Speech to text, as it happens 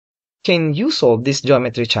can you solve this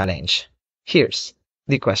geometry challenge? Here's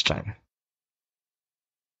the question.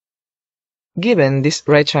 Given this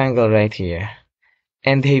right triangle right here,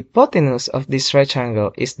 and the hypotenuse of this right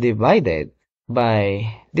triangle is divided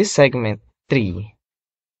by this segment 3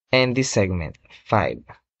 and this segment 5.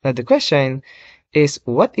 Now the question is,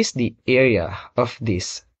 what is the area of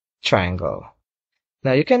this triangle?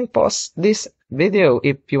 Now you can pause this video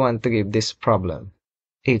if you want to give this problem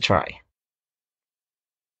a try.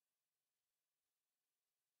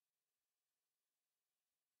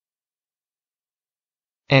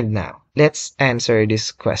 And now, let's answer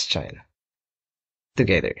this question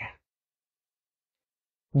together.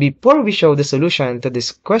 Before we show the solution to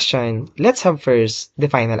this question, let's have first the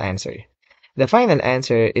final answer. The final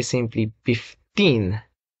answer is simply 15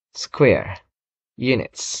 square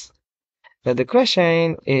units. Now the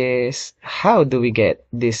question is, how do we get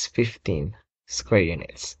these 15 square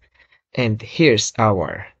units? And here's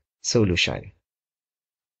our solution.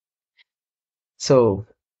 So,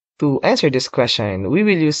 to answer this question, we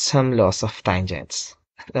will use some laws of tangents.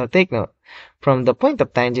 Now take note, from the point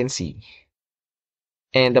of tangent C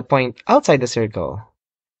and the point outside the circle,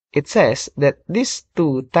 it says that these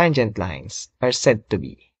two tangent lines are said to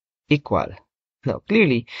be equal. Now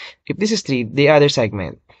clearly, if this is 3, the other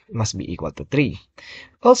segment must be equal to 3.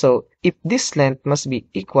 Also, if this length must be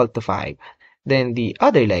equal to 5, then the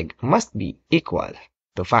other leg must be equal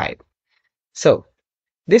to 5. So,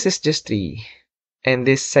 this is just 3, and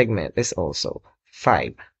this segment is also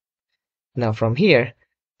 5. Now from here,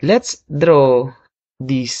 let's draw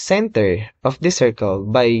the center of the circle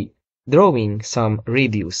by drawing some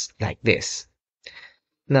radius like this.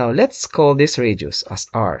 Now let's call this radius as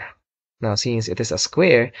r. Now since it is a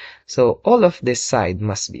square, so all of this side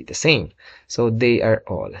must be the same. So they are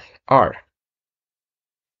all r.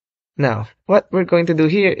 Now, what we're going to do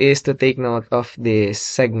here is to take note of this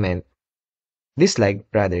segment, this leg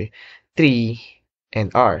rather, 3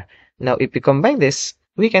 and r. Now if we combine this,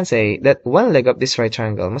 we can say that one leg of this right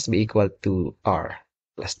triangle must be equal to r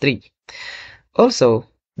plus 3. Also,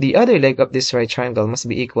 the other leg of this right triangle must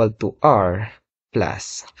be equal to r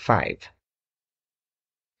plus 5.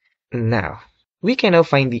 Now, we can now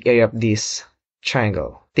find the area of this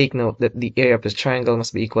triangle. Take note that the area of this triangle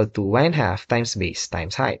must be equal to 1/2 times base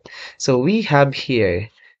times height. So we have here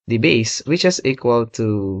the base, which is equal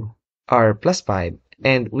to r plus 5,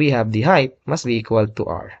 and we have the height must be equal to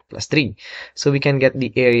r plus 3. So we can get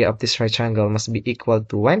the area of this right triangle must be equal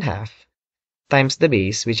to 1/2 times the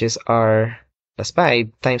base, which is r plus 5,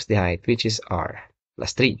 times the height, which is r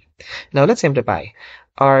plus 3. Now let's simplify.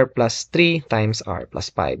 R plus 3 times r plus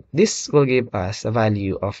 5. This will give us a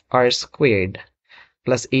value of r squared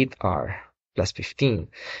plus 8r plus 15.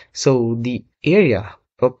 So the area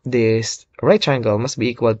of this right triangle must be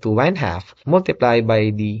equal to 1/2 multiplied by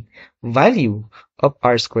the value of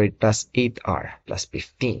r squared plus 8r plus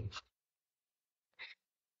 15.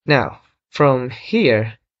 Now, from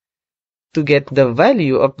here, to get the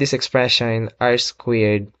value of this expression, r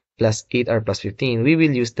squared plus 8r plus 15, we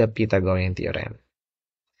will use the Pythagorean theorem.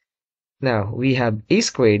 Now, we have a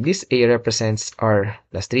squared. This a represents r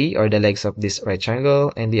plus 3, or the legs of this right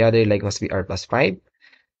triangle, and the other leg must be r plus 5.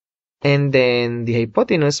 And then the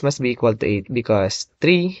hypotenuse must be equal to 8 because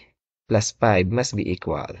 3 plus 5 must be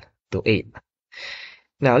equal to 8.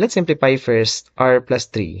 Now, let's simplify first r plus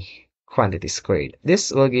 3 quantity squared.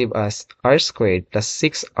 This will give us r squared plus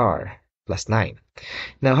 6r plus 9.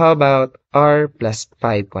 Now, how about r plus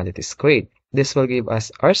 5 quantity squared? This will give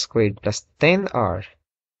us r squared plus 10r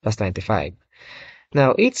plus 25.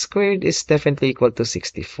 Now, 8 squared is definitely equal to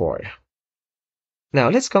 64. Now,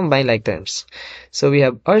 let's combine like terms. So we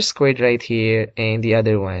have r squared right here, and the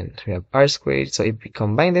other one, we have r squared. So if we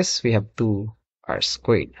combine this, we have 2r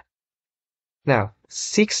squared. Now,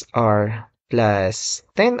 6r plus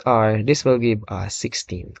 10r, this will give us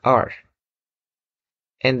 16r.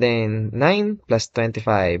 And then 9 plus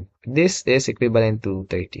 25, this is equivalent to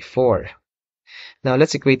 34. Now,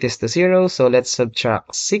 let's equate this to 0. So let's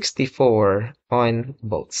subtract 64 on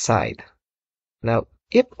both sides. Now,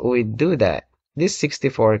 if we do that, this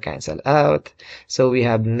 64 cancel out. So we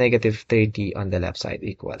have negative 30 on the left side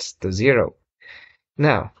equals to 0.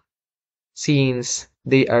 Now, since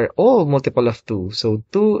they are all multiple of 2, so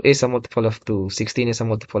 2 is a multiple of 2, 16 is a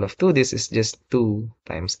multiple of 2, this is just 2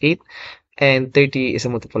 times 8, and 30 is a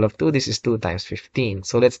multiple of 2, this is 2 times 15.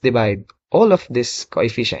 So let's divide all of this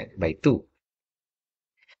coefficient by 2.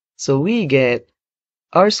 So we get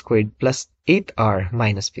r squared plus 8r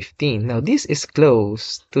minus 15. Now this is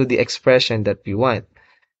close to the expression that we want.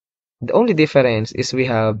 The only difference is we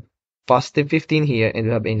have positive 15 here and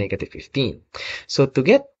we have a negative 15. So to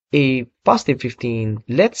get a positive 15,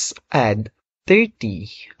 let's add 30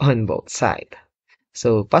 on both sides.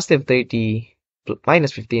 So positive 30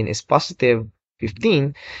 minus 15 is positive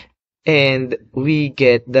 15, and we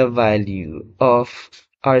get the value of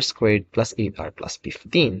r squared plus 8r plus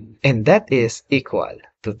 15, and that is equal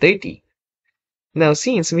to 30. Now,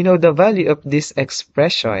 since we know the value of this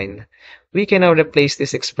expression, we can now replace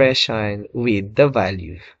this expression with the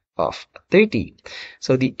value of 30.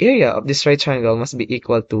 So the area of this right triangle must be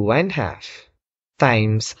equal to 1/2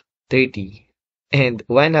 times 30. And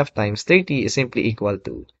 1/2 times 30 is simply equal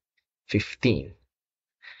to 15.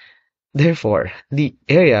 Therefore, the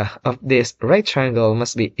area of this right triangle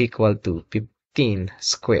must be equal to 15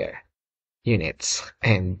 square units.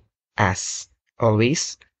 And as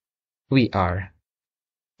always, we are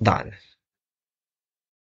done.